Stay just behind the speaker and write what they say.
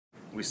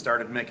We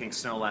started making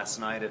snow last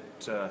night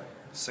at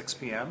 6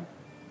 p.m.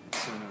 as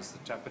soon as the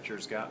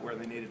temperatures got where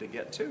they needed to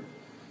get to.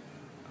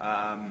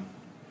 And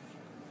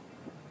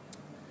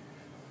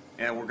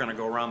we're going to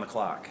go around the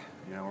clock.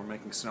 You know, we're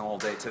making snow all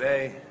day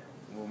today.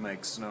 We'll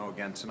make snow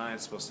again tonight.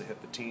 It's supposed to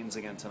hit the teens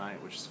again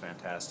tonight, which is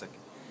fantastic.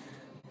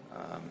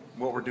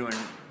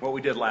 What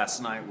we did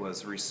last night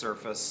was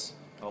resurface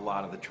a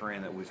lot of the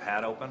terrain that we've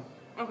had open.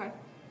 Okay.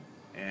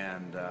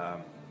 And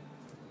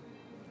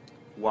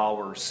while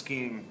we're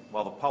skiing,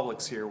 while the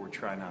public's here, we're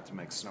trying not to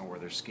make snow where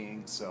they're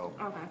skiing. So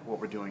Okay. what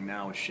we're doing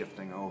now is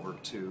shifting over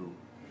to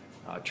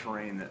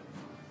terrain that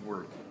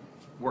we're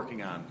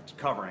working on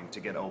covering to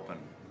get open.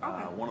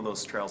 Okay. One of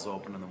those trails will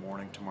open in the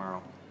morning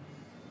tomorrow.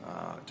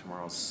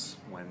 Tomorrow's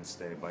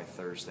Wednesday. By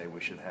Thursday, we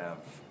should have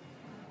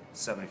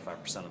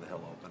 75% of the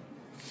hill open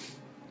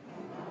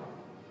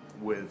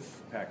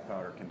with packed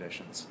powder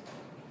conditions.